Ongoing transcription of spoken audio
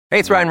Hey,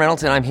 it's Ryan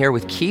Reynolds, and I'm here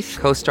with Keith,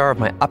 co-star of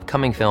my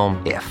upcoming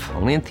film, If,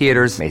 only in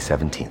theaters May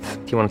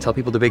 17th. Do you want to tell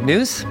people the big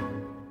news?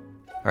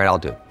 All right, I'll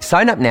do it.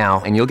 Sign up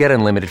now and you'll get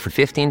unlimited for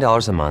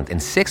 $15 a month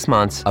and 6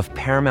 months of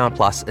Paramount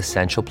Plus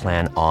Essential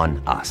Plan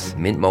on us.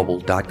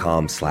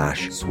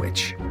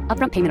 MintMobile.com/switch.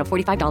 Upfront payment of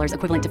 $45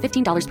 equivalent to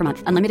 $15 per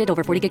month. Unlimited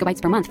over 40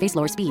 gigabytes per month. Face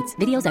lower speeds.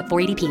 Videos at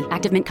 480p.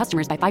 Active Mint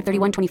customers by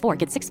 531.24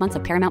 get 6 months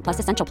of Paramount Plus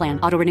Essential Plan.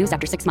 Auto renews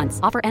after 6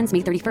 months. Offer ends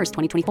May 31st,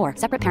 2024.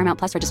 Separate Paramount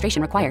Plus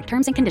registration required.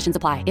 Terms and conditions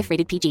apply if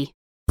rated PG.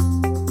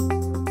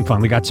 We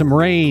finally got some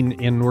rain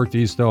in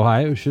Northeast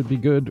Ohio. Should be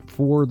good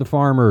for the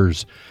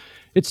farmers.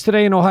 It's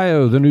Today in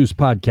Ohio, the news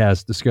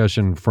podcast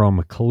discussion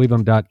from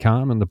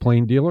Cleveland.com and the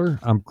Plain Dealer.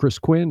 I'm Chris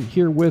Quinn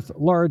here with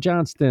Laura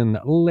Johnston,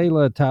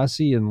 Layla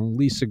Tassi, and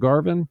Lisa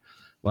Garvin.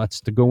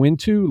 Lots to go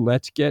into.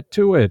 Let's get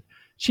to it.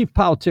 Chief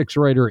politics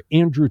writer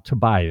Andrew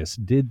Tobias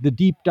did the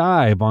deep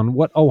dive on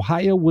what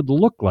Ohio would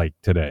look like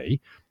today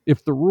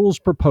if the rules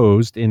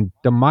proposed in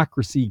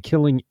Democracy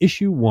Killing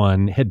Issue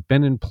 1 had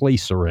been in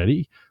place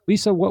already.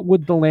 Lisa, what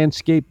would the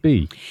landscape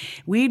be?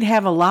 We'd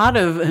have a lot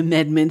of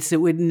amendments that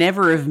would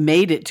never have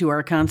made it to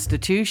our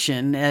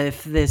Constitution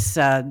if this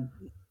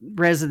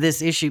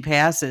issue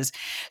passes.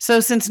 So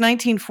since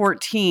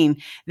 1914,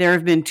 there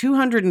have been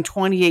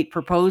 228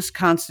 proposed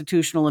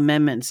constitutional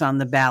amendments on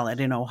the ballot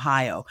in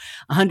Ohio.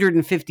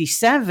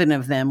 157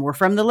 of them were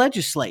from the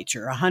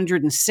legislature.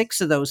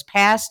 106 of those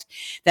passed.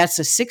 That's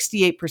a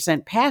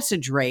 68%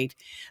 passage rate.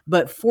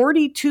 But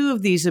 42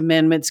 of these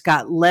amendments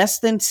got less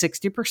than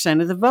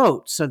 60% of the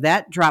vote. So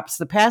that drops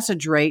the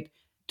passage rate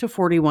to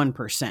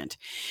 41%.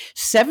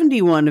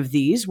 71 of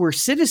these were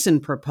citizen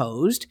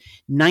proposed.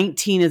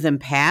 19 of them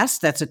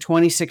passed. That's a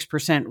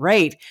 26%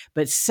 rate,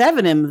 but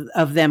 7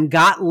 of them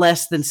got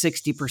less than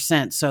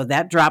 60%. So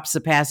that drops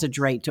the passage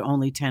rate to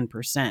only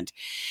 10%.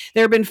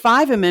 There have been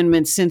 5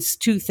 amendments since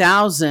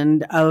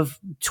 2000 of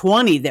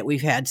 20 that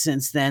we've had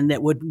since then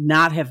that would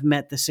not have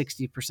met the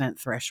 60%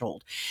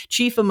 threshold.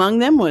 Chief among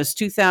them was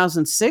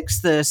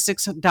 2006, the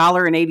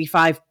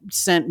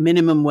 $6.85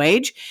 minimum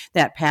wage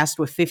that passed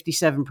with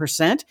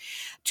 57%.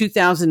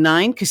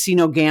 2009,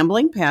 casino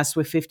gambling passed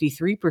with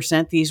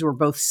 53%. These were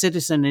both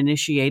citizen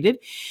initiated,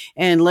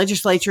 and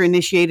legislature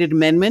initiated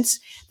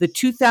amendments. The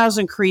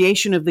 2000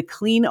 creation of the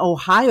Clean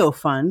Ohio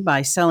Fund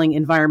by selling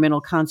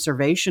environmental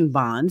conservation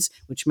bonds,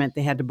 which meant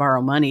they had to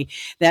borrow money,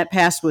 that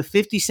passed with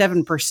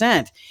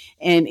 57%.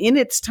 And in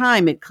its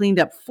time, it cleaned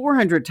up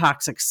 400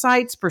 toxic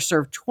sites,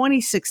 preserved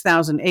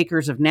 26,000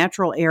 acres of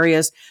natural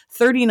areas,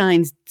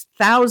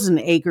 39,000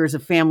 acres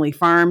of family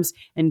farms,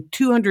 and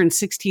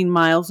 216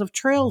 miles of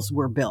trails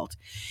were built.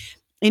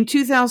 In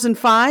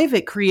 2005,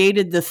 it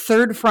created the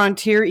Third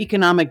Frontier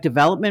Economic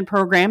Development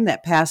Program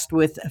that passed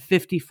with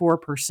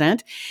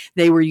 54%.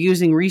 They were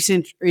using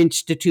research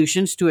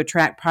institutions to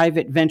attract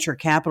private venture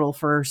capital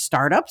for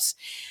startups.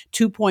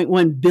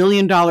 $2.1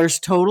 billion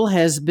total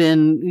has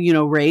been,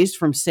 raised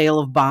from sale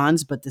of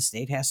bonds, but the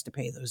state has to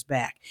pay those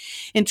back.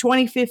 In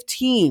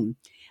 2015,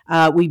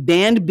 we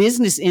banned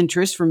business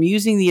interests from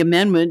using the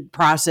amendment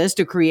process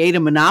to create a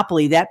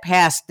monopoly. That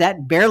passed,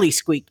 that barely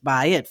squeaked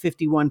by at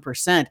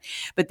 51%.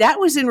 But that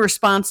was in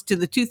response to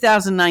the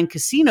 2009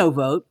 casino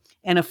vote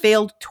and a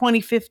failed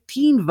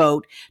 2015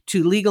 vote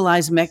to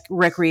legalize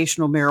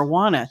recreational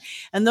marijuana.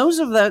 And those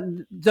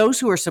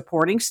who are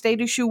supporting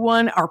State Issue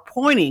 1 are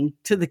pointing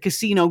to the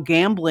casino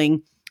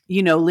gambling,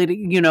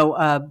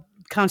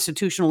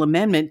 constitutional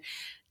amendment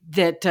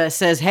that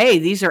says, hey,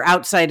 these are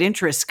outside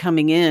interests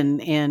coming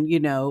in and,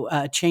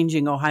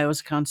 changing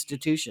Ohio's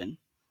constitution.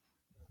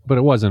 But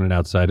it wasn't an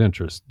outside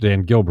interest.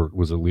 Dan Gilbert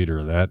was a leader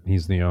of that.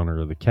 He's the owner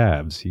of the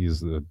Cavs. He's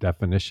the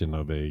definition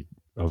of a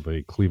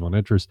Cleveland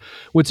interest.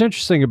 What's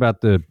interesting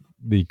about the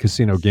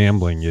casino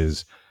gambling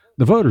is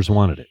the voters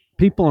wanted it.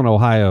 People in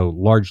Ohio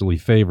largely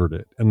favored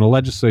it, and the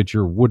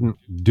legislature wouldn't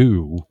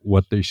do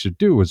what they should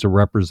do as a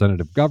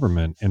representative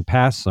government and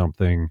pass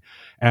something,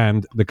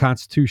 and the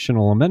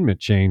constitutional amendment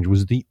change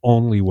was the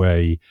only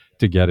way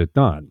to get it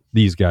done.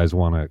 These guys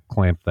want to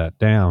clamp that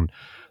down.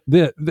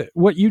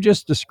 What you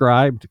just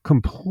described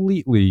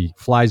completely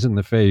flies in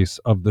the face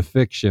of the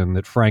fiction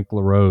that Frank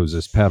LaRose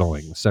is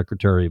peddling, the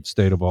Secretary of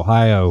State of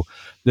Ohio,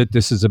 that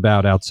this is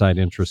about outside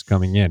interests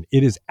coming in.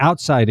 It is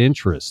outside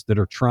interests that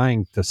are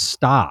trying to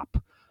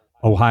stop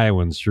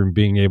Ohioans from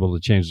being able to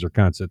change their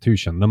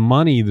constitution. The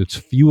money that's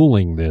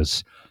fueling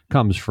this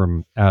comes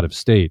from out of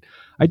state.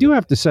 I do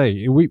have to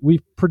say,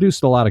 we've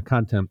produced a lot of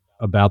content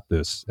about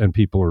this, and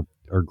people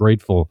are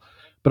grateful.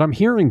 But I'm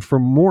hearing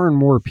from more and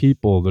more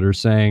people that are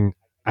saying,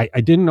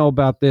 I didn't know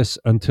about this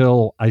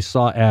until I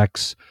saw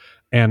X,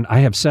 and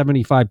I have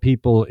 75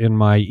 people in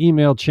my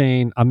email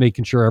chain. I'm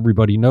making sure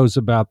everybody knows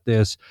about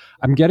this.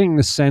 I'm getting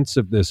the sense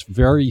of this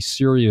very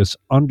serious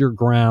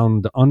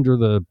underground, under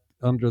the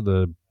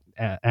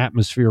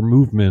atmosphere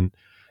movement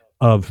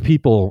of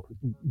people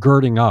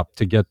girding up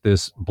to get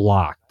this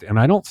blocked. And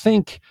I don't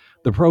think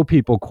the pro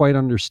people quite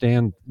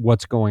understand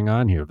what's going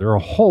on here. There are a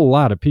whole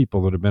lot of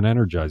people that have been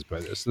energized by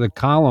this. The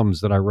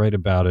columns that I write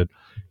about it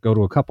go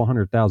to a couple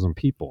 100,000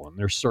 people, and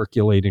they're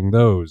circulating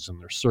those,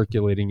 and they're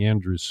circulating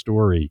Andrew's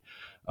story.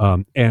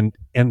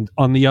 And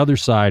on the other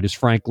side is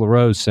Frank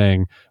LaRose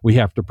saying we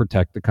have to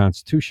protect the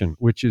Constitution,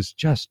 which is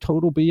just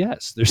total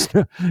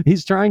BS.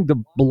 He's trying to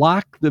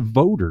block the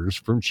voters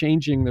from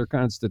changing their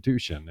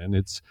Constitution, and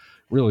it's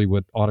really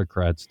what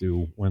autocrats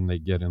do when they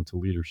get into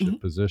leadership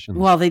positions.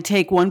 Well, they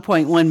take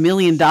 $1.1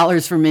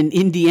 million from an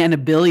Indiana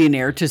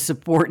billionaire to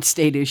support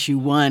State Issue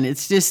 1.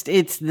 It's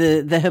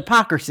the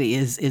hypocrisy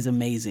is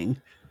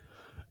amazing.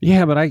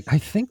 Yeah, but I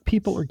think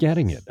people are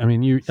getting it. I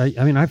mean,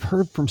 I've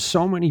heard from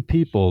so many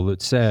people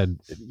that said,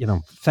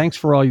 thanks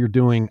for all you're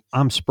doing.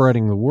 I'm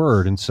spreading the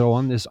word. And so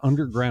on this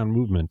underground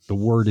movement, the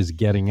word is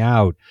getting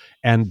out.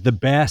 And the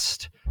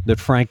best that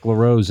Frank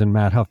LaRose and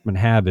Matt Huffman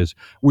have is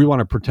we want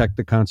to protect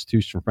the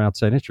Constitution from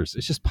outside interests.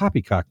 It's just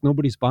poppycock.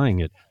 Nobody's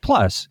buying it.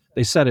 Plus,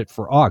 they said it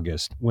for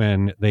August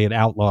when they had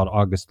outlawed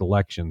August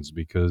elections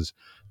because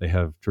they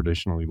have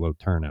traditionally low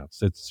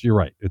turnouts. You're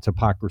right. It's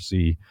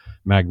hypocrisy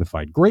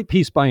magnified. Great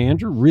piece by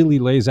Andrew. Really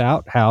lays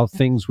out how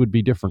things would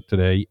be different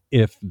today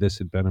if this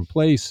had been in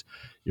place.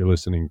 You're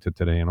listening to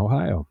Today in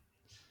Ohio.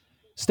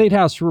 State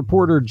House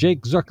reporter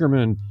Jake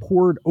Zuckerman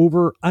pored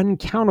over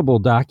uncountable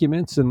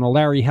documents in the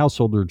Larry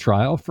Householder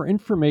trial for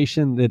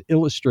information that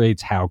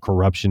illustrates how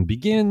corruption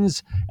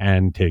begins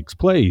and takes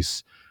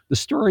place. The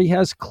story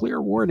has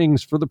clear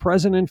warnings for the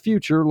present and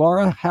future.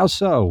 Laura, how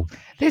so?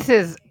 This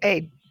is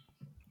a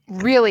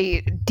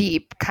really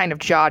deep kind of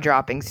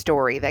jaw-dropping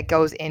story that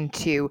goes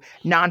into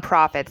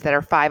nonprofits that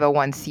are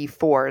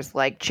 501c4s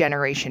like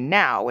Generation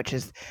Now, which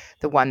is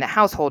the one that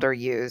Householder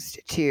used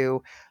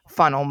to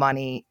funnel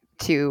money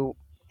to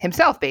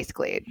himself,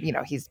 basically.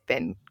 He's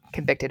been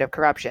convicted of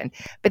corruption.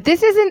 But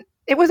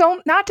it was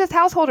not just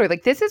Householder.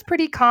 Like, this is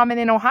pretty common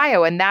in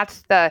Ohio, and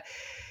that's the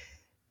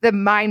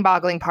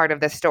mind-boggling part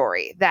of the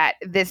story, that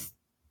this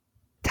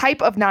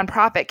type of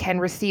nonprofit can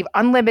receive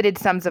unlimited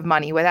sums of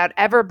money without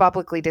ever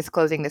publicly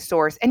disclosing the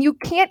source. And you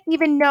can't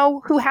even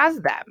know who has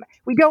them.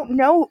 We don't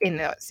know in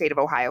the state of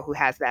Ohio who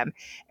has them.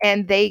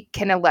 And they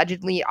can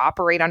allegedly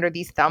operate under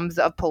these thumbs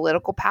of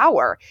political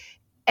power.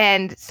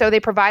 And so they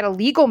provide a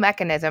legal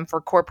mechanism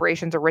for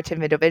corporations or rich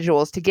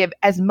individuals to give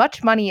as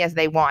much money as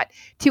they want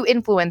to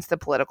influence the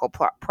political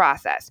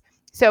process.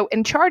 So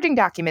in charging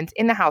documents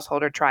in the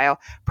Householder trial,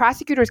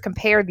 prosecutors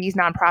compare these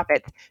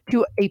nonprofits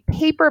to a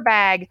paper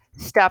bag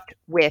stuffed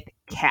with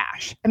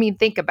cash. I mean,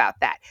 think about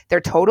that. They're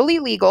totally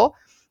legal.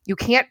 You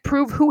can't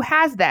prove who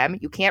has them.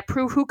 You can't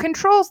prove who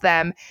controls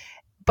them,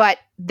 but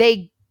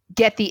they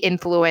get the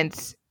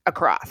influence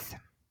across.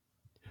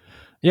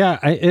 Yeah,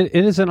 it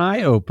is an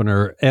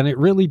eye-opener, and it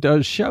really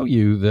does show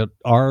you that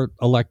our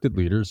elected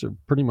leaders are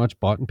pretty much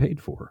bought and paid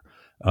for.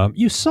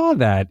 You saw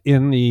that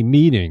in the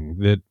meeting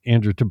that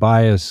Andrew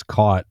Tobias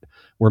caught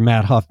where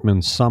Matt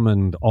Huffman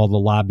summoned all the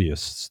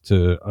lobbyists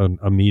to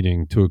a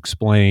meeting to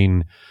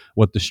explain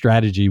what the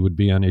strategy would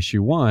be on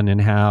issue 1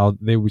 and how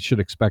they should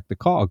expect the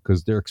call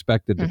because they're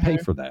expected to pay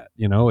for that.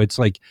 It's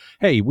like,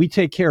 hey, we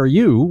take care of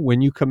you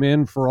when you come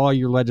in for all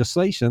your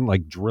legislation,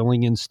 like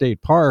drilling in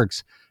state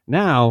parks.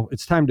 Now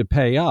it's time to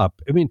pay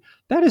up. I mean,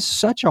 that is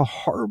such a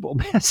horrible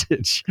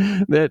message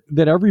that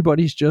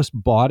everybody's just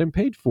bought and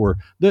paid for.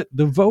 The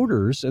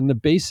voters and the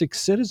basic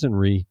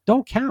citizenry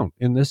don't count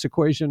in this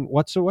equation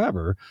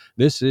whatsoever.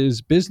 This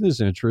is business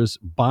interests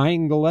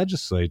buying the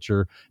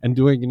legislature and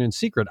doing it in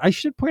secret. I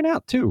should point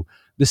out, too,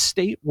 the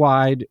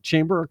statewide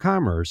Chamber of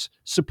Commerce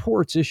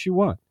supports issue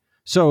 1.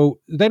 So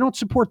they don't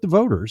support the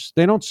voters.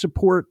 They don't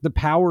support the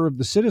power of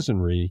the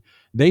citizenry.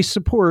 They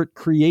support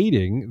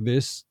creating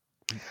this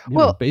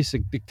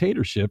basic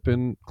dictatorship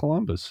in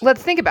Columbus.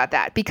 Let's think about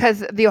that,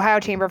 because the Ohio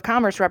Chamber of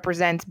Commerce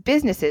represents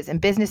businesses,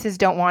 and businesses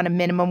don't want a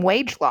minimum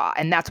wage law.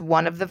 And that's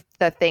one of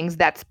the things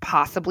that's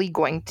possibly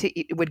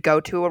would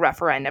go to a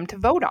referendum to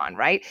vote on,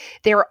 right?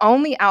 They're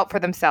only out for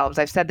themselves.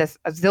 I've said this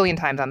a zillion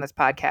times on this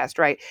podcast,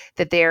 right?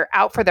 That they're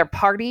out for their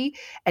party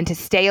and to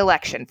stay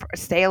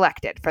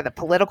elected for the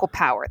political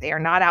power. They are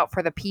not out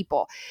for the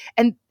people.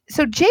 And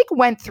so Jake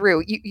went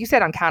through, you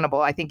said uncountable.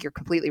 I think you're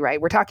completely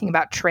right. We're talking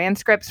about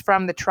transcripts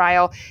from the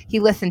trial. He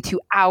listened to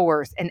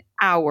hours and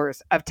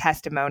hours of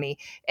testimony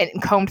and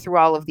combed through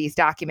all of these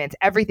documents.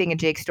 Everything in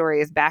Jake's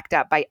story is backed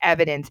up by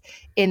evidence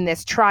in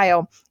this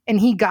trial. And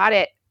he got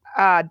it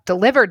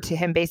delivered to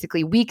him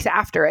basically weeks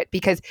after it,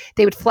 because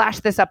they would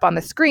flash this up on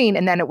the screen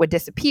and then it would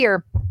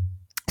disappear.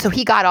 So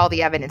he got all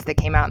the evidence that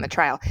came out in the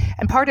trial.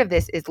 And part of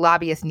this is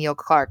lobbyist Neil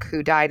Clark,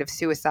 who died of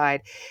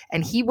suicide.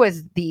 And he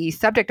was the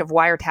subject of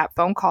wiretap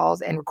phone calls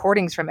and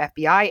recordings from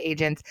FBI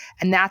agents.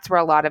 And that's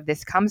where a lot of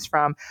this comes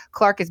from.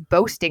 Clark is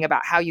boasting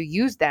about how you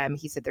use them.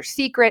 He said they're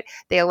secret.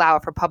 They allow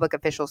for public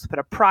officials to put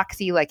a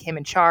proxy like him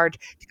in charge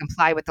to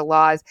comply with the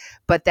laws,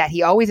 but that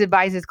he always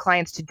advises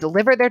clients to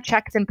deliver their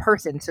checks in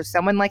person. So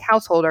someone like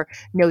Householder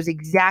knows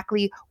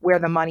exactly where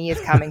the money is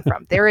coming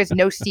from. There is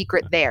no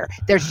secret there.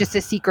 There's just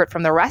a secret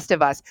from the rest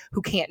of us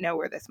who can't know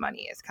where this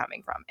money is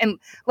coming from. And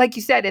like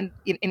you said in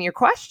your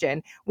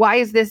question, why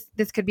is this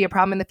could be a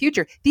problem in the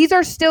future? These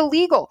are still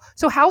legal.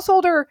 So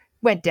Householder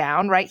went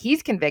down, right?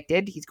 He's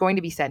convicted. He's going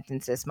to be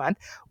sentenced this month.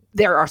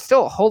 there are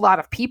still a whole lot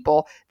of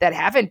people that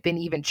haven't been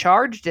even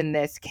charged in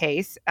this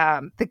case.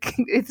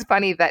 It's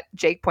funny that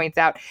Jake points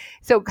out.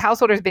 So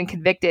Householder's been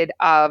convicted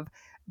of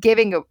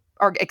giving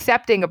or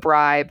accepting a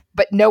bribe,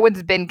 but no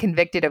one's been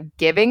convicted of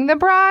giving the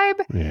bribe.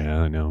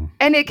 Yeah, I know.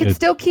 And it can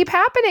still keep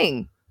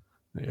happening.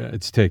 Yeah,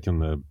 it's taken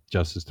the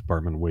Justice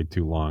Department way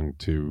too long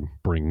to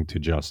bring to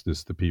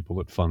justice the people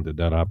that funded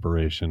that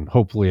operation.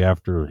 Hopefully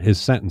after his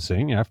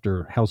sentencing,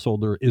 after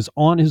Householder is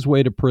on his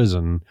way to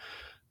prison,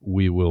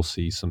 we will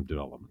see some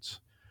developments.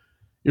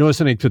 You're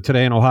listening to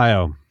Today in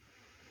Ohio.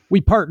 We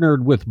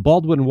partnered with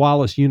Baldwin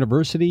Wallace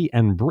University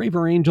and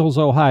Braver Angels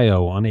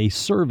Ohio on a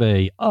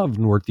survey of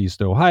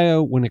Northeast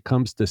Ohio when it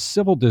comes to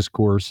civil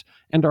discourse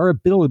and our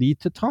ability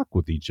to talk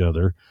with each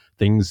other.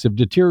 Things have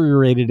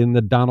deteriorated in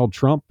the Donald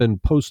Trump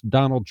and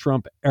post-Donald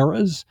Trump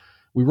eras.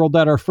 We rolled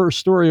out our first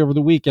story over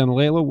the weekend.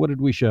 Layla, what did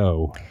we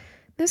show?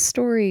 This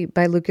story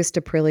by Lucas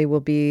D'Aprile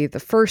will be the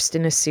first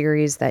in a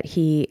series that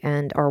he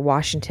and our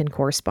Washington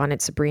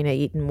correspondent Sabrina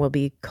Eaton will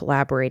be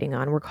collaborating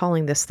on. We're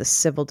calling this the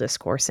Civil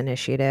Discourse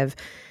Initiative.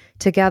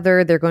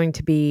 Together, they're going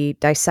to be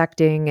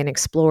dissecting and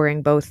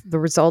exploring both the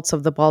results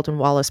of the Baldwin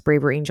Wallace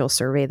Braver Angel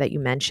survey that you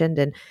mentioned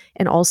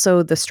and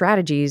also the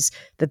strategies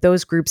that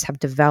those groups have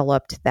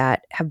developed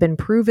that have been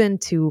proven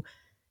to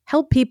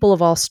help people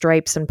of all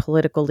stripes and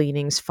political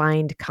leanings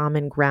find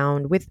common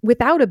ground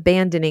without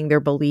abandoning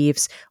their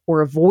beliefs or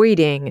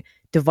avoiding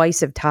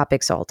divisive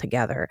topics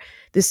altogether.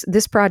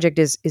 This project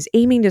is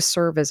aiming to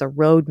serve as a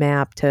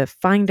roadmap to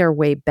find our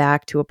way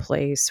back to a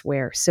place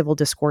where civil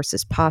discourse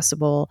is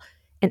possible,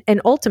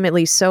 and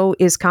ultimately so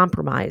is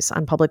compromise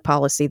on public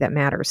policy that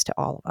matters to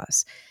all of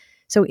us.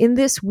 So in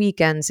this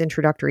weekend's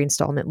introductory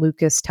installment,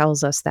 Lucas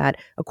tells us that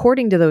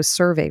according to those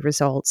survey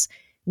results,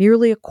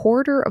 nearly a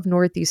quarter of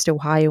Northeast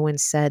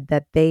Ohioans said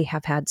that they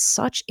have had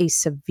such a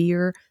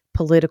severe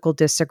political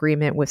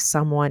disagreement with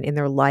someone in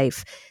their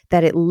life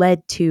that it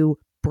led to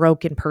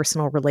broken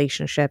personal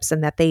relationships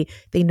and that they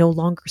no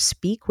longer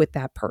speak with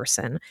that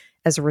person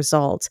as a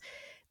result.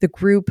 The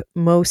group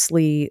most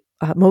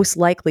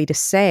likely to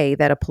say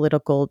that a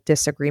political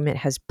disagreement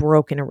has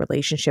broken a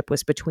relationship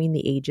was between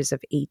the ages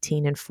of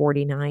 18 and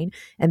 49,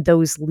 and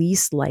those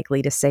least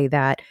likely to say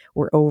that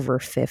were over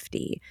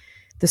 50.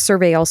 The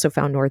survey also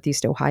found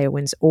Northeast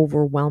Ohioans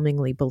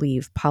overwhelmingly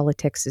believe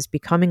politics is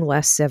becoming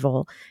less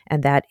civil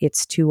and that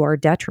it's to our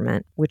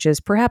detriment, which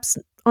is perhaps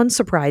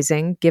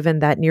unsurprising given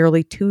that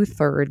nearly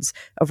 2/3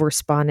 of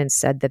respondents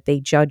said that they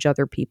judge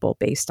other people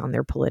based on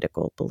their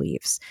political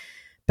beliefs.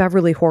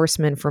 Beverly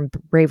Horseman from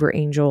Braver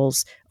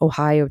Angels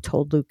Ohio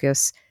told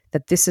Lucas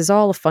that this is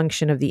all a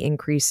function of the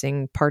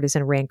increasing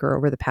partisan rancor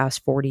over the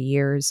past 40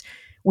 years.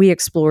 We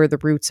explore the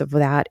roots of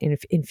that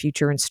in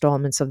future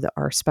installments of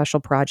our special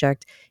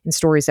project, in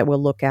stories that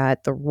will look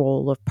at the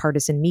role of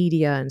partisan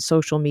media and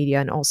social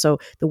media, and also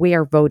the way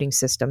our voting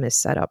system is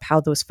set up, how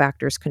those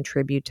factors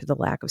contribute to the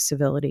lack of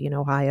civility in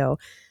Ohio.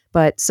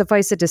 But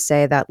suffice it to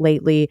say that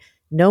lately,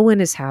 no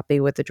one is happy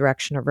with the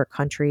direction of our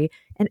country,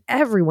 and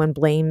everyone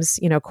blames,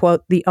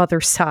 quote, the other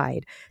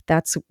side.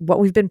 That's what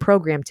we've been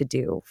programmed to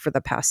do for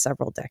the past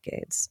several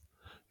decades.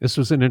 This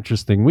was an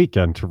interesting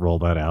weekend to roll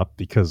that out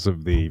because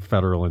of the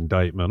federal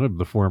indictment of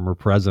the former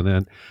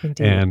president.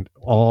 Indeed. And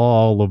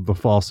all of the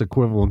false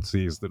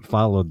equivalencies that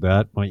followed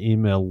that. My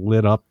email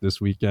lit up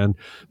this weekend.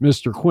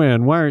 Mr.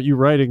 Quinn, why aren't you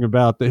writing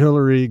about the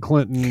Hillary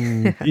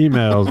Clinton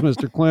emails?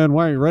 Mr. Quinn,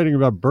 why aren't you writing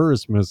about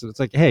Burisma? It's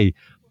like, hey,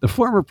 the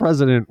former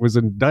president was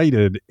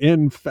indicted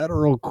in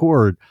federal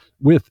court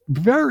with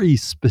very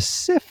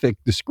specific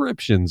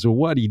descriptions of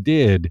what he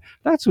did.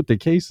 That's what the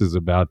case is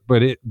about.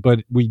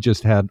 But we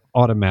just had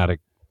automatic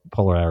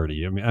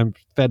polarity. I mean, I'm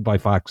fed by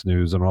Fox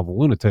News and all the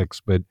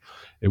lunatics, but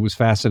it was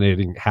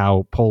fascinating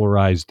how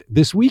polarized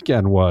this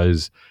weekend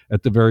was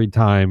at the very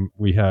time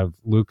we have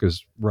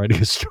Lucas writing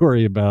a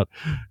story about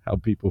how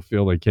people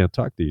feel they can't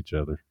talk to each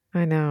other.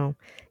 I know.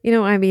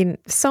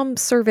 Some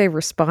survey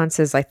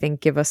responses, I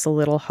think, give us a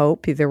little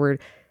hope. There were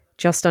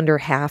just under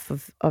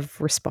half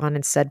of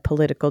respondents said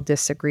political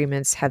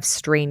disagreements have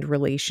strained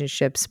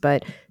relationships,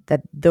 but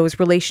that those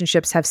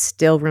relationships have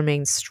still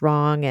remained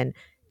strong. And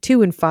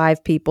 2 in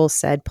 5 people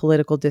said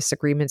political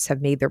disagreements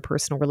have made their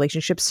personal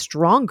relationships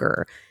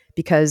stronger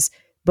because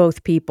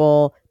both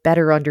people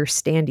better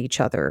understand each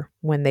other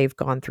when they've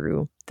gone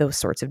through those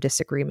sorts of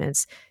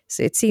disagreements.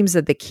 So it seems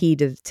that the key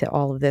to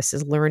all of this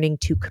is learning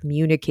to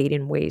communicate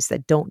in ways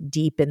that don't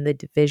deepen the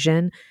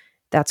division.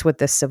 That's what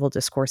the Civil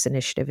Discourse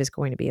Initiative is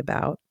going to be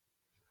about.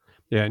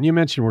 Yeah, and you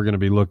mentioned we're going to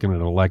be looking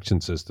at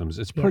election systems.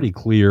 It's pretty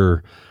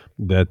clear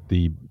that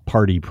the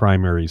party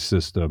primary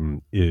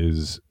system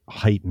is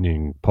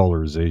heightening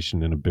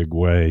polarization in a big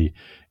way.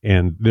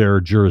 And there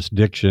are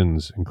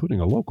jurisdictions, including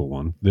a local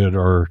one, that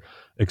are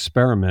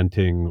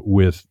experimenting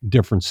with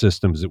different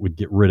systems that would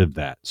get rid of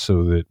that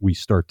so that we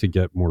start to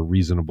get more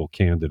reasonable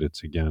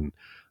candidates again.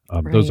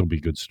 Right. Those will be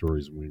good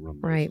stories when we run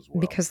those right. as well.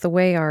 Because the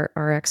way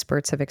our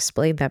experts have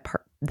explained that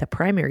the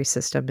primary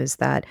system is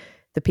that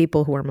the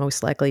people who are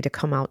most likely to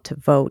come out to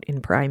vote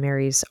in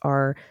primaries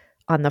are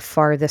on the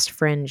farthest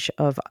fringe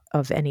of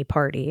any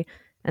party.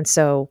 And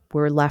so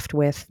we're left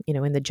with,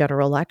 in the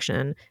general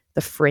election,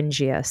 the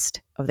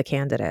fringiest of the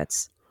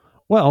candidates.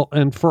 Well,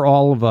 and for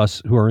all of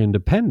us who are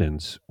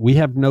independents, we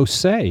have no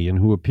say in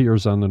who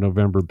appears on the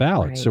November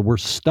ballot. Right. So we're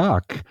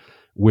stuck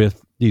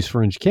with these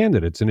fringe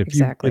candidates. And if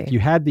you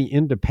had the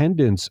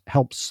independents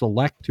help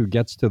select who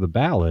gets to the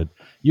ballot,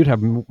 you'd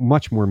have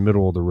much more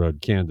middle of the road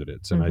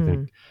candidates. And I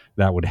think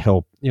that would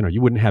help. You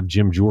wouldn't have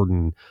Jim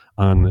Jordan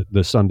on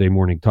the Sunday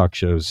morning talk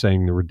shows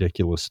saying the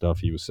ridiculous stuff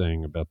he was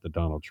saying about the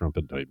Donald Trump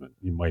indictment.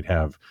 You might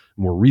have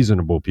more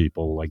reasonable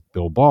people like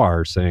Bill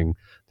Barr saying,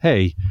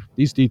 hey,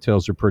 these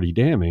details are pretty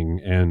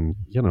damning, and,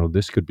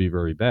 this could be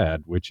very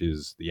bad, which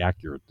is the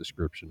accurate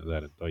description of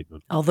that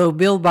indictment. Although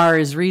Bill Barr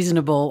is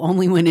reasonable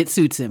only when it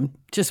suits him.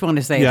 Just want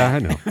to say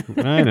that.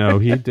 Yeah, I know.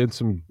 He did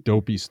some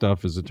dopey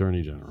stuff as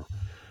Attorney General.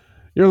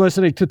 You're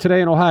listening to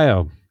Today in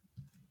Ohio.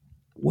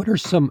 What are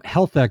some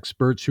health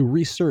experts who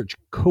research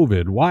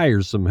COVID? Why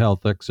are some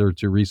health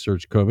experts who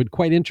research COVID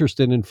quite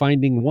interested in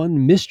finding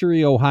one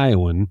mystery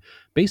Ohioan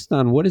based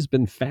on what has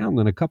been found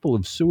in a couple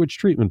of sewage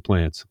treatment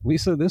plants?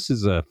 Lisa, this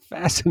is a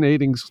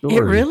fascinating story.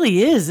 It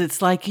really is.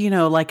 It's like,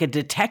 like a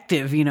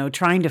detective,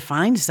 trying to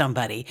find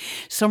somebody.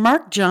 So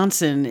Mark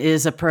Johnson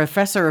is a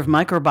professor of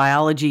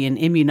microbiology and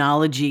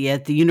immunology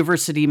at the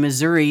University of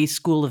Missouri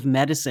School of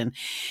Medicine.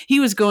 He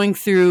was going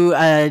through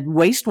a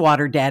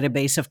wastewater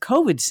database of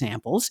COVID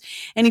samples,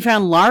 and he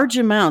found large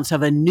amounts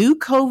of a new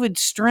COVID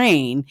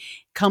strain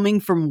coming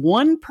from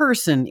one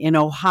person in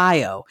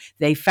Ohio.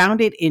 They found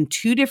it in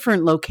two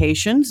different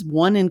locations,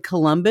 one in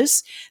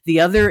Columbus, the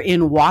other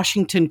in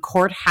Washington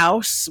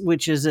Courthouse,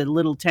 which is a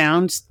little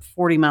town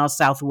 40 miles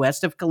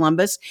southwest of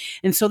Columbus.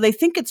 And so they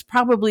think it's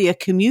probably a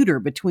commuter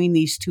between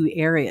these two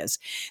areas.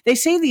 They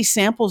say these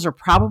samples are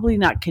probably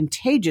not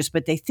contagious,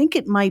 but they think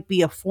it might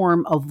be a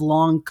form of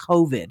long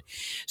COVID.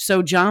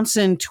 So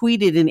Johnson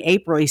tweeted in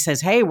April, he says,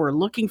 hey, we're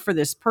looking for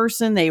this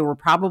person. They were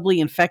probably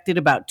infected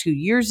about 2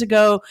 years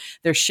ago.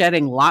 They're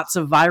shedding lots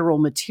of viral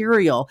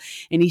material.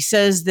 And he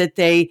says that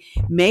they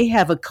may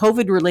have a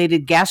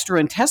COVID-related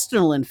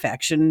gastrointestinal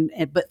infection,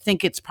 but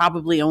think it's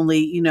probably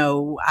only,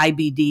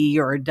 IBD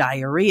or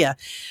diarrhea.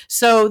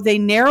 So they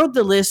narrowed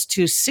the list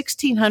to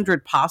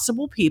 1,600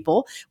 possible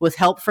people with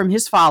help from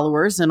his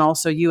followers and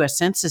also U.S.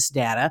 Census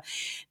data.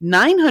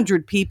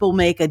 900 people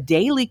make a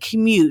daily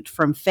commute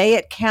from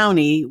Fayette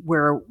County,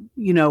 where,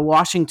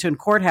 Washington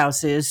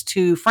Courthouse is,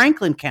 to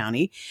Franklin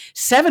County.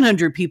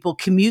 700 people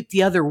commute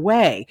the other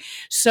way.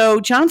 So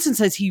Johnson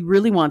says he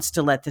really wants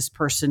to let this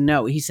person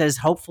know. He says,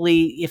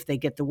 hopefully, if they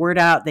get the word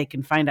out, they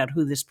can find out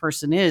who this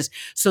person is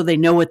so they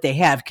know what they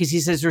have. Because he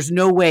says there's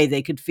no way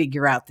they could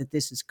figure out that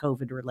this is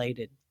COVID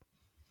related.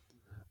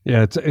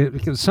 Yeah,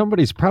 because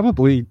somebody's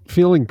probably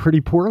feeling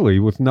pretty poorly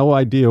with no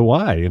idea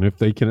why. And if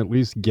they can at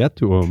least get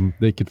to them,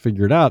 they can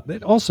figure it out.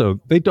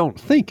 They don't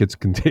think it's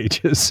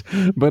contagious,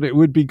 but it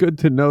would be good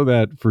to know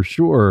that for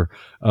sure.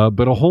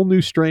 But a whole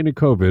new strain of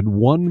COVID,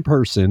 one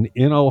person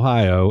in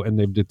Ohio, and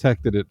they've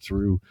detected it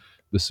through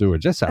the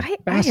sewage. That's a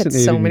fascinating I had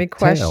so many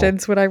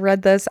questions when I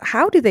read this.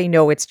 How do they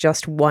know it's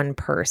just one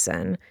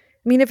person?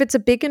 I mean, if it's a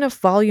big enough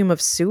volume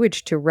of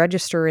sewage to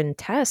register in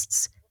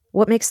tests,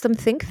 what makes them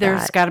think that?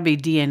 There's got to be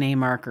DNA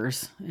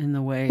markers in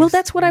the waste. Well,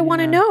 that's what I want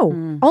to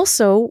know.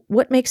 Also,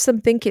 what makes them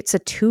think it's a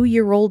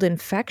 2-year-old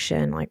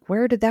infection? Like,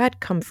 where did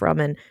that come from?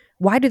 And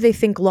why do they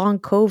think long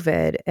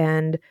COVID?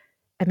 And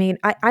I mean,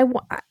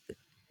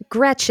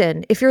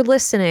 Gretchen, if you're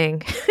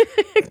listening,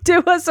 do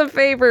us a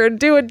favor and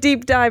do a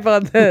deep dive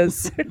on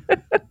this.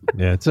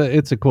 Yeah,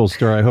 it's a cool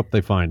story. I hope they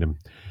find him.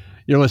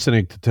 You're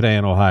listening to Today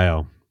in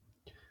Ohio.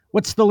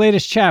 What's the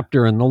latest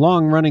chapter in the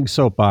long-running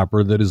soap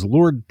opera that is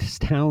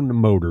Lordstown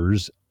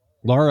Motors?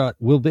 Laura,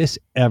 will this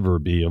ever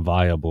be a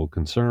viable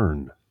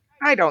concern?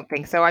 I don't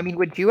think so. I mean,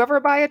 would you ever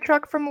buy a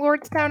truck from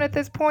Lordstown at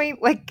this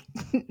point? Like,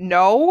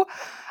 no.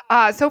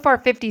 So far,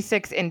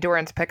 56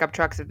 endurance pickup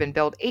trucks have been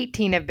built.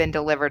 18 have been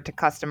delivered to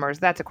customers.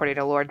 That's according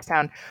to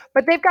Lordstown.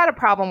 But they've got a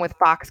problem with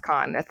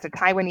Foxconn. That's the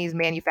Taiwanese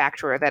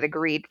manufacturer that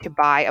agreed to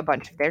buy a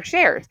bunch of their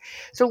shares.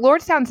 So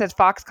Lordstown says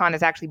Foxconn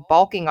is actually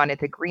balking on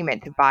its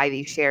agreement to buy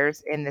these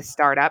shares in this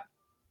startup.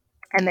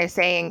 And they're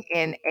saying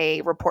in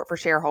a report for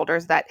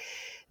shareholders that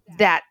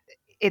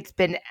it's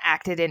been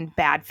acted in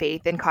bad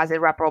faith and caused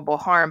irreparable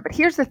harm. But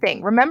here's the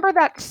thing. Remember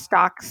that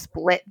stock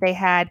split they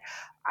had,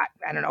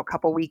 I don't know, a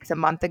couple weeks, a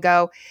month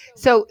ago?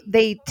 So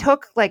they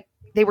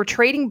were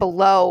trading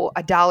below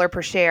 $1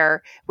 per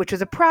share, which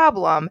was a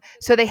problem.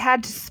 So they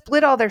had to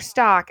split all their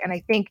stock. And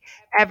I think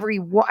every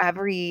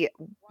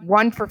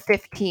 1 for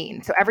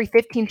 15. So every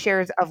 15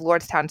 shares of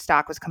Lordstown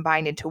stock was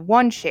combined into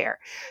 1 share.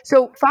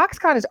 So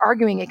Foxconn is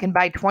arguing it can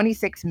buy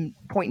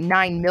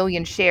 26.9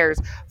 million shares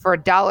for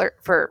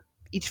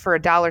each for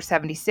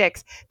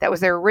 $1.76. That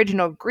was their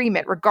original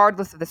agreement,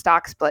 regardless of the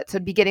stock split. So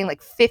it'd be getting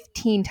like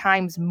 15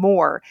 times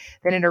more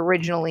than it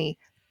originally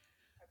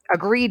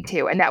agreed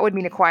to. And that would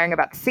mean acquiring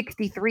about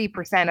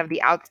 63% of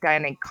the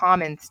outstanding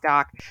common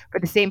stock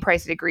for the same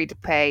price it agreed to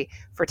pay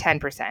for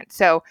 10%.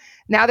 So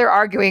now they're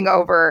arguing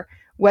over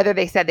whether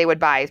they said they would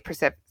buy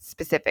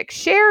specific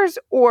shares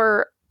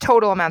or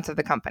total amounts of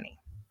the company.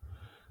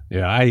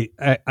 Yeah,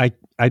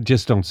 I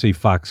just don't see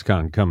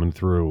Foxconn coming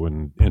through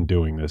and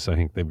doing this. I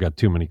think they've got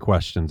too many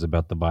questions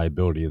about the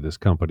viability of this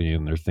company,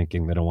 and they're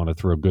thinking they don't want to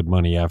throw good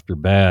money after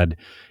bad,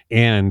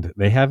 and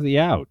they have the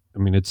out. I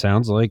mean, it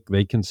sounds like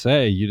they can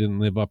say you didn't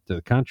live up to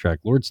the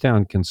contract.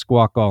 Lordstown can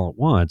squawk all at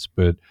once,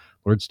 but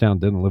Lordstown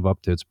didn't live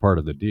up to its part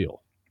of the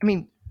deal. I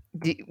mean,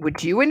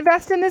 would you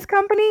invest in this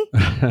company?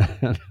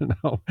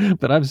 No,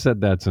 but I've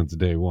said that since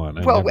day one.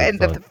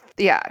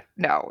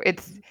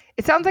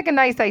 It sounds like a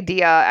nice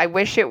idea. I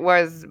wish it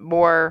was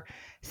more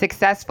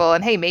successful.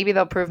 And hey, maybe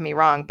they'll prove me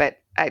wrong, but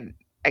I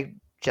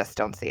just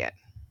don't see it.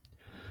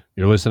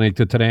 You're listening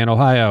to Today in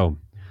Ohio.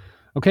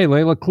 Okay,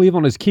 Layla,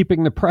 Cleveland is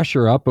keeping the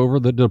pressure up over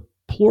the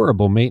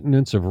deplorable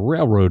maintenance of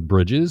railroad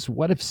bridges.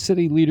 What have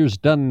city leaders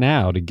done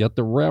now to get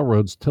the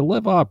railroads to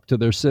live up to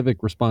their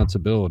civic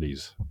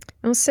responsibilities?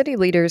 Well, city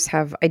leaders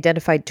have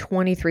identified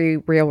 23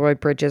 railroad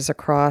bridges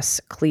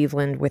across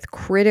Cleveland with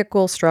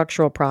critical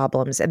structural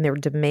problems, and they're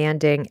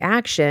demanding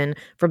action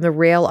from the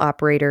rail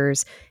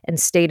operators and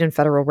state and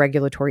federal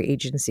regulatory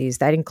agencies.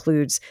 That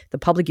includes the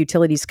Public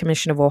Utilities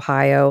Commission of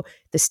Ohio,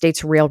 the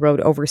state's railroad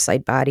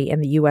oversight body,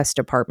 and the U.S.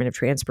 Department of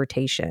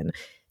Transportation.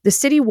 The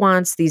city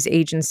wants these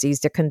agencies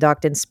to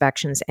conduct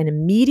inspections and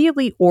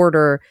immediately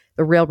order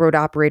the railroad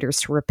operators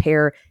to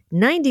repair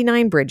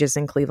 99 bridges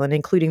in Cleveland,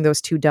 including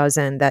those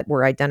 24 that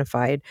were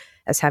identified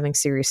as having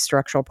serious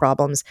structural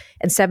problems,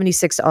 and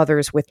 76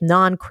 others with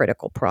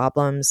non-critical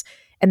problems.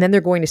 And then they're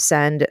going to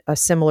send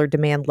similar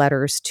demand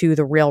letters to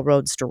the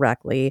railroads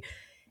directly.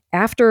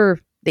 After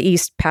the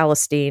East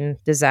Palestine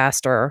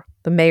disaster,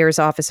 the mayor's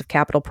Office of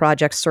Capital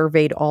Projects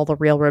surveyed all the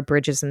railroad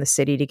bridges in the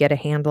city to get a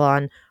handle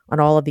on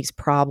all of these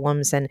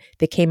problems, and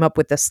they came up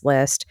with this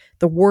list.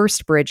 The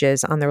worst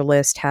bridges on their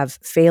list have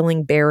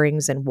failing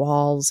bearings and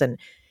walls and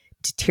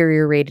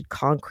deteriorated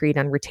concrete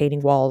on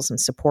retaining walls and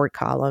support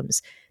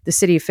columns. The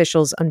city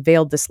officials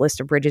unveiled this list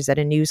of bridges at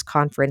a news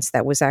conference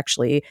that was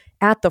actually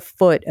at the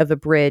foot of a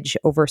bridge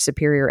over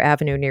Superior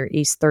Avenue near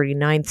East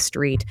 39th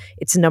Street.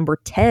 It's number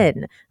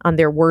 10 on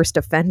their worst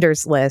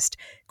offenders list.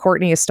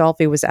 Courtney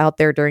Astolfi was out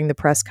there during the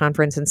press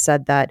conference and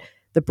said that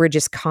the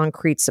bridge's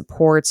concrete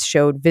supports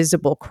showed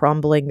visible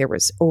crumbling. There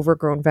was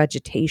overgrown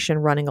vegetation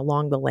running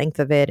along the length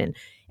of it.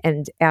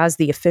 And as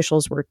the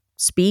officials were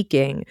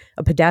speaking,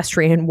 a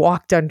pedestrian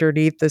walked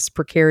underneath this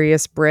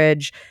precarious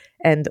bridge,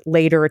 and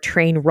later a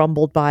train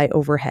rumbled by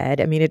overhead.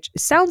 I mean, it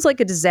sounds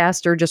like a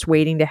disaster just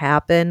waiting to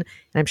happen. And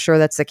I'm sure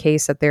that's the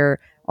case at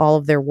all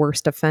of their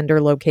worst offender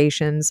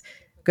locations.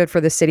 Good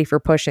for the city for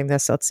pushing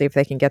this. Let's see if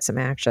they can get some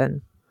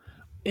action.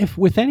 If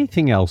with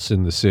anything else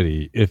in the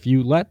city, if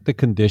you let the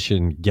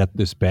condition get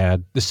this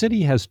bad, the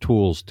city has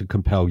tools to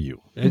compel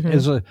you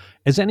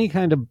as any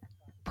kind of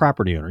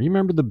property owner. You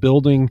remember the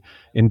building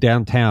in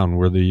downtown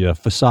where the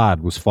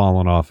facade was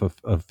falling off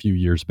a few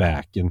years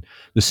back, and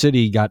the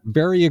city got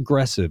very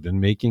aggressive in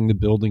making the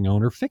building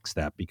owner fix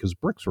that because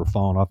bricks were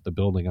falling off the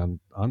building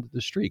onto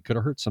the street. Could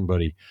have hurt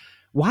somebody.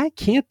 Why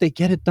can't they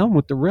get it done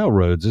with the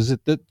railroads? Is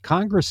it that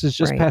Congress has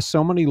just passed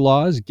so many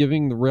laws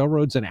giving the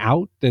railroads an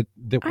out that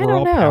we're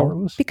all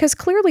powerless? Because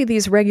clearly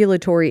these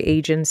regulatory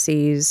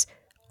agencies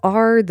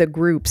are the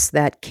groups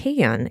that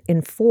can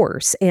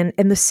enforce, and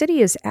the city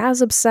is as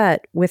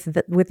upset with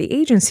the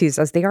agencies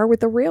as they are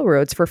with the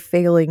railroads for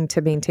failing to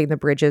maintain the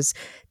bridges.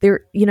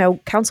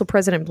 Council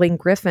President Blaine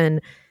Griffin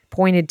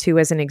pointed to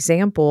as an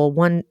example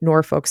one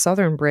Norfolk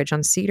Southern bridge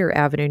on Cedar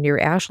Avenue near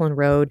Ashland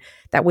Road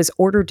that was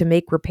ordered to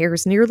make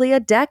repairs nearly a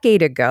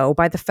decade ago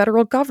by the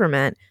federal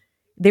government.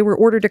 They were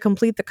ordered to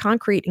complete the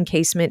concrete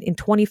encasement in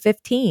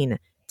 2015.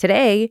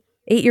 Today,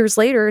 8 years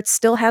later, it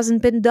still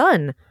hasn't been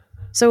done.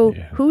 So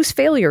whose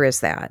failure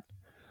is that?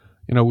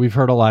 We've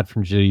heard a lot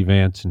from J.D.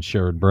 Vance and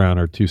Sherrod Brown,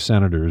 our two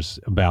senators,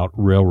 about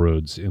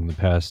railroads in the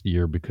past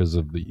year because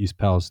of the East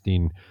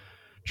Palestine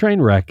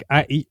train wreck.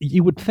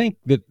 You would think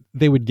that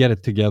they would get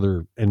it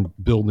together and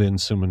build in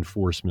some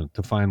enforcement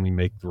to finally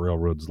make the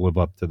railroads live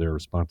up to their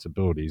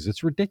responsibilities.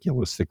 It's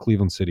ridiculous that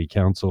Cleveland City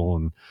Council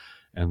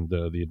and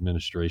the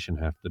administration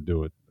have to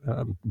do it.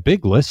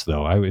 Big list,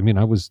 though.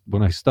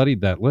 When I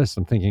studied that list,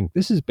 I'm thinking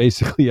this is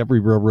basically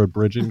every railroad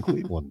bridge in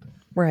Cleveland.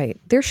 Right.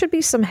 There should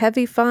be some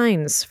heavy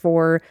fines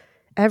for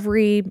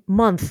every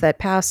month that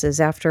passes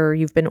after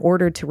you've been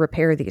ordered to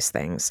repair these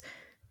things.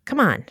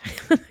 Come on,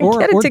 get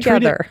it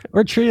together.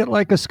 Treat it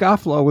like a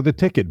scofflaw with a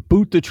ticket.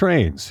 Boot the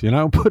trains,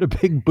 put a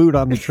big boot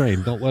on the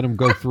train. Don't let them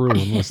go through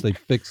unless they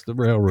fix the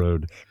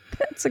railroad.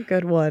 That's a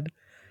good one.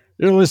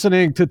 You're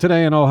listening to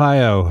Today in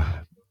Ohio.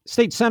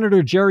 State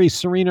Senator Jerry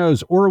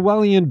Serino's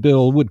Orwellian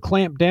bill would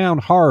clamp down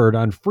hard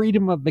on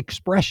freedom of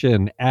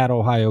expression at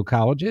Ohio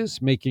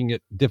colleges, making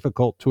it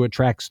difficult to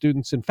attract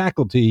students and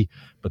faculty.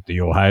 But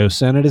the Ohio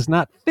Senate is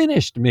not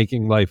finished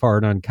making life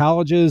hard on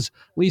colleges.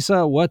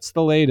 Lisa, what's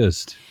the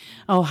latest?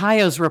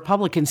 Ohio's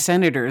Republican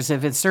senators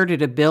have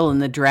inserted a bill in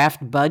the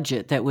draft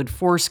budget that would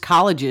force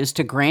colleges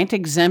to grant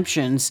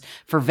exemptions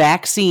for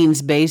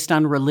vaccines based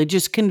on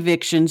religious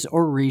convictions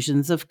or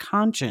reasons of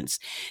conscience.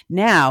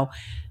 Now,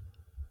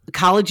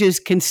 Colleges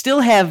can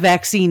still have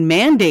vaccine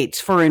mandates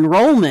for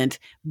enrollment,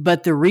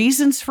 but the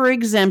reasons for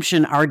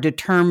exemption are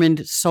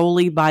determined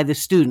solely by the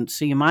students.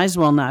 So you might as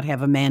well not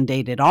have a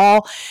mandate at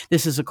all.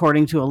 This is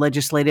according to a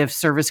Legislative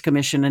Service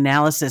Commission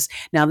analysis.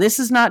 Now, this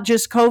is not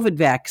just COVID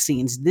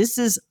vaccines. This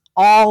is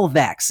all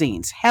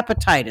vaccines,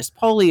 hepatitis,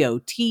 polio,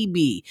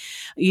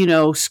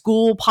 TB.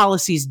 School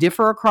policies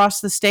differ across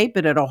the state,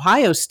 but at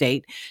Ohio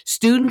State,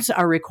 students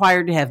are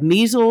required to have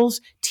measles,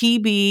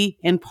 TB,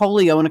 and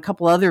polio, and a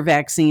couple other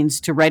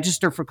vaccines to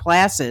register for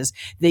classes.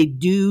 They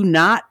do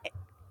not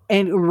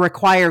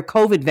require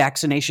COVID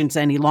vaccinations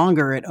any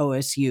longer at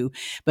OSU,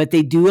 but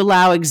they do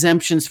allow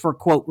exemptions for,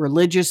 quote,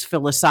 religious,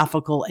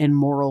 philosophical, and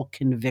moral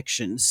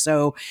convictions.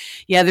 So,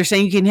 yeah, they're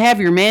saying you can have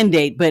your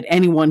mandate, but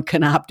anyone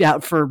can opt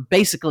out for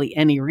basically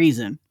any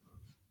reason.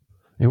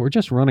 And we're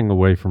just running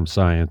away from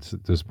science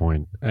at this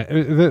point.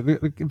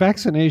 The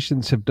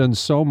vaccinations have done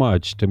so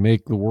much to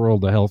make the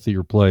world a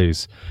healthier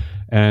place.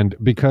 And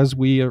because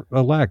we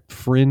elect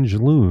fringe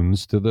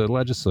loons to the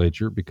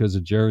legislature because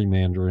of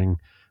gerrymandering,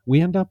 we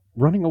end up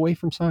running away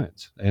from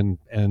science and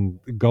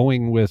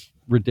going with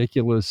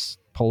ridiculous,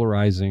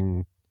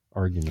 polarizing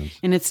arguments.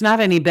 And it's not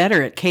any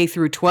better at K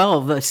through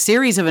 12. A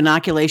series of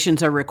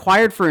inoculations are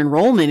required for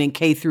enrollment in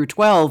K through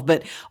 12,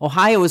 but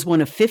Ohio is one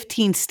of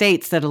 15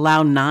 states that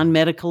allow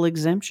non-medical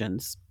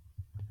exemptions.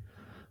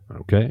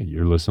 Okay,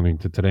 you're listening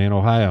to Today in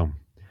Ohio.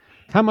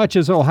 How much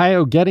is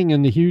Ohio getting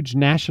in the huge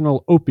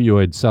national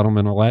opioid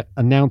settlement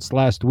announced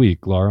last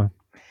week, Laura?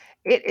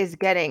 It is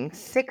getting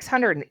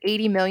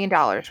 $680 million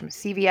from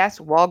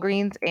CVS,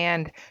 Walgreens,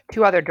 and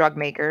two other drug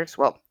makers.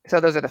 Well, so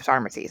those are the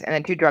pharmacies, and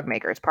then two drug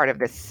makers, part of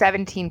this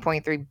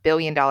 $17.3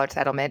 billion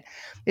settlement.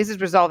 This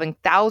is resolving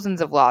thousands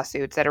of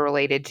lawsuits that are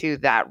related to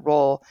that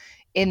role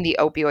in the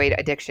opioid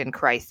addiction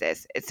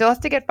crisis. It still has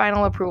to get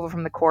final approval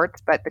from the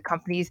courts, but the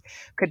companies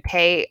could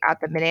pay out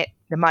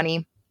the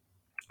money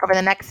over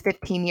the next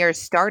 15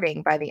 years,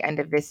 starting by the end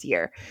of this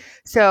year.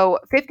 So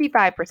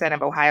 55%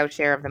 of Ohio's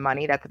share of the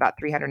money, that's about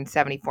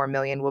 $374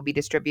 million, will be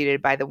distributed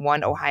by the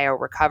One Ohio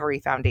Recovery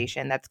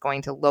Foundation. That's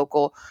going to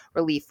local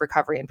relief,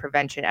 recovery, and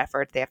prevention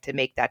efforts. They have to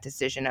make that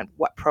decision on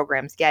what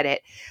programs get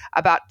it.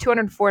 About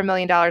 $204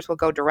 million will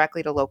go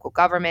directly to local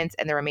governments,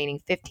 and the remaining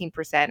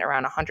 15%,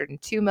 around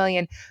 $102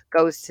 million,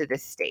 goes to the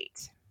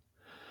state.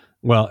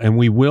 Well, and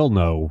we will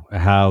know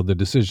how the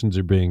decisions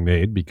are being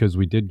made because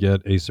we did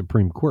get a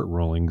Supreme Court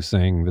ruling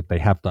saying that they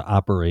have to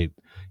operate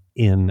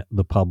in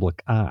the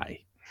public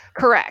eye.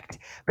 Correct.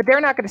 But they're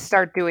not going to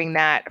start doing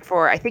that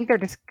I think they're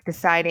just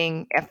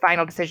deciding a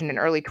final decision in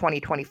early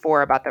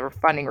 2024 about the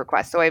funding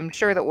request. So I'm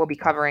sure that we'll be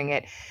covering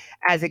it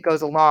as it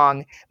goes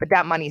along, but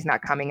that money's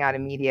not coming out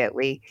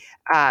immediately.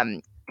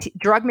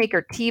 Drug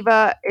maker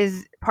Teva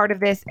is part of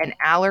this, and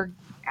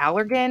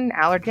Allergan.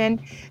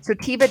 So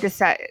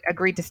Teva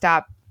agreed to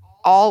stop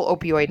all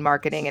opioid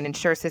marketing and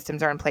ensure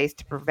systems are in place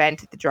to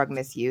prevent the drug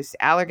misuse.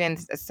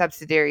 Allergan's a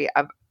subsidiary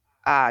of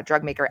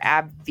drug maker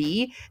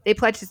AbbVie. They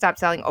pledged to stop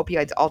selling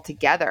opioids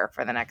altogether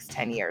for the next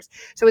 10 years.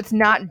 So it's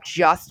not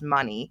just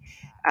money,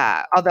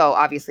 although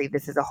obviously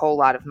this is a whole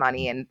lot of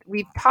money. And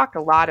we've talked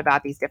a lot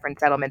about these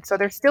different settlements. So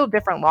there's still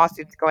different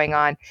lawsuits going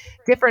on,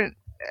 different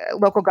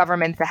local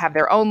governments that have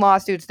their own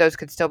lawsuits. Those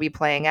could still be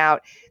playing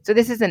out. So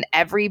this isn't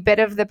every bit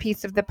of the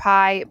piece of the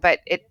pie,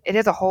 but it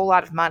is a whole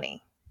lot of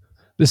money.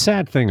 The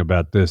sad thing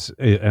about this,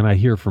 and I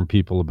hear from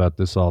people about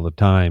this all the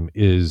time,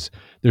 is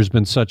there's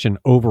been such an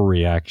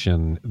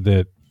overreaction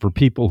that for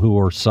people who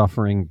are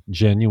suffering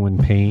genuine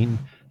pain,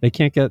 they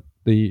can't get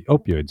the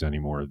opioids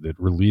anymore that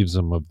relieves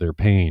them of their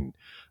pain.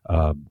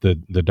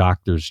 The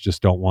doctors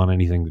just don't want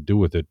anything to do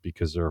with it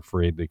because they're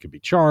afraid they could be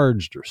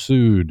charged or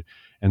sued.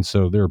 And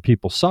so there are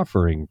people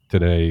suffering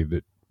today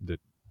that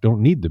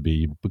don't need to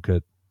be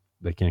because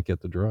they can't get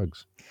the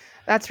drugs.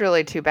 That's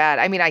really too bad.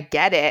 I mean, I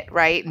get it,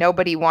 right?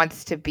 Nobody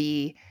wants to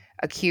be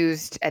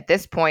accused at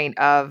this point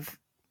of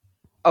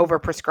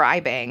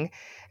overprescribing,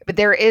 but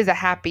there is a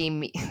I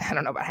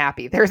don't know about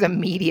happy, there's a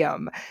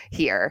medium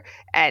here.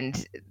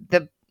 And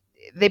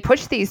they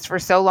pushed these for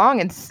so long,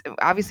 and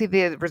obviously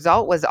the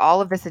result was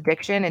all of this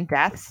addiction and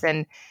deaths,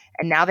 and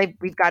now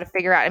we've got to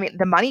figure out, I mean,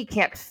 the money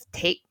can't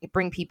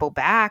bring people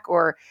back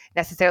or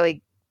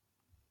necessarily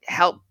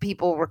help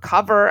people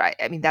recover.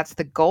 I mean, that's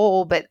the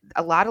goal, but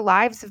a lot of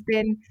lives have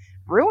been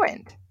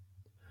ruined.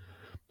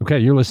 Okay,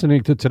 you're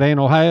listening to Today in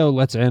Ohio.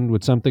 Let's end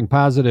with something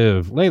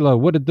positive. Layla,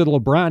 what did the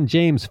LeBron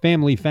James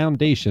Family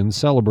Foundation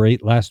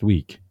celebrate last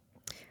week?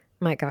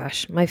 My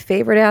gosh, my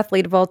favorite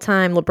athlete of all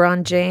time,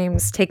 LeBron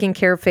James, taking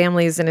care of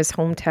families in his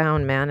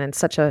hometown, man, in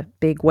such a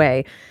big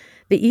way.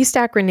 The East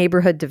Akron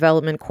Neighborhood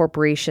Development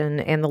Corporation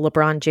and the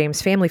LeBron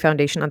James Family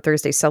Foundation on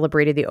Thursday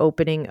celebrated the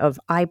opening of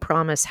I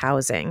Promise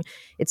Housing.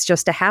 It's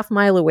just a half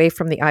mile away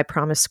from the I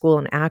Promise School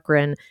in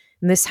Akron.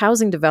 And this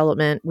housing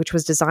development, which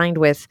was designed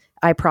with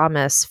I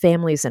Promise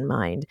families in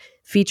mind,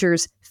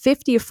 features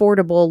 50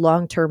 affordable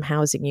long-term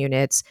housing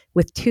units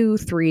with 2,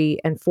 3,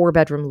 and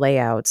 4-bedroom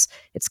layouts.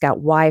 It's got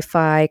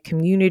Wi-Fi,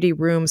 community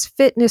rooms,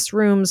 fitness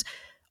rooms,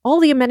 all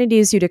the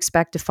amenities you'd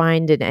expect to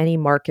find in any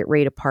market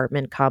rate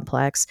apartment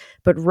complex,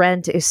 but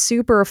rent is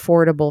super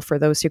affordable for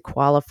those who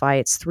qualify.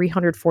 It's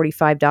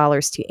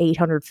 $345 to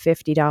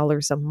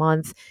 $850 a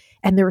month,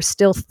 and there are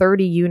still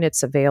 30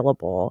 units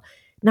available.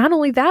 Not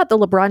only that, the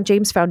LeBron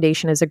James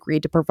Foundation has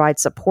agreed to provide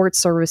support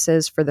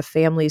services for the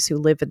families who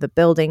live in the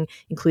building,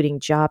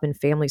 including job and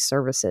family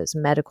services,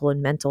 medical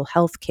and mental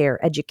health care,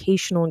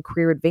 educational and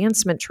career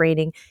advancement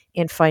training,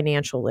 and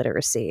financial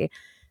literacy.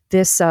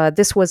 This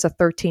was a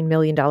 $13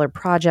 million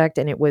project,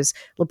 and it was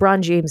LeBron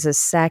James's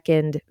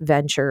second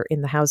venture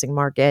in the housing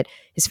market.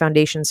 His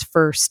foundation's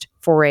first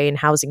foray in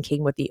housing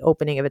came with the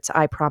opening of its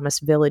I Promise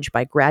Village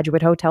by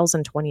Graduate Hotels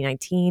in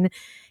 2019.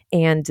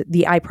 And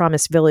the I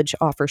Promise Village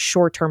offers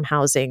short-term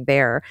housing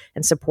there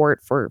and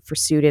support for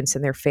students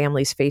and their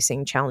families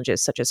facing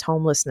challenges such as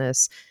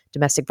homelessness,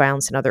 domestic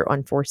violence, and other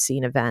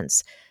unforeseen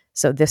events.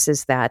 So this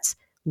is that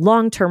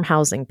long-term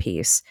housing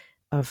piece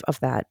of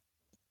that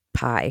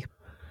pie.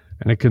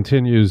 And it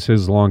continues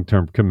his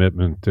long-term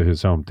commitment to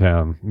his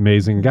hometown.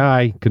 Amazing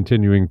guy,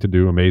 continuing to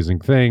do amazing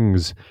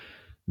things.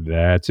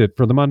 That's it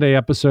for the Monday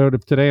episode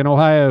of Today in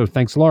Ohio.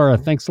 Thanks, Laura.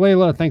 Thanks,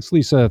 Layla. Thanks,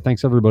 Lisa.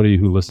 Thanks, everybody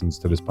who listens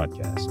to this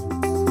podcast.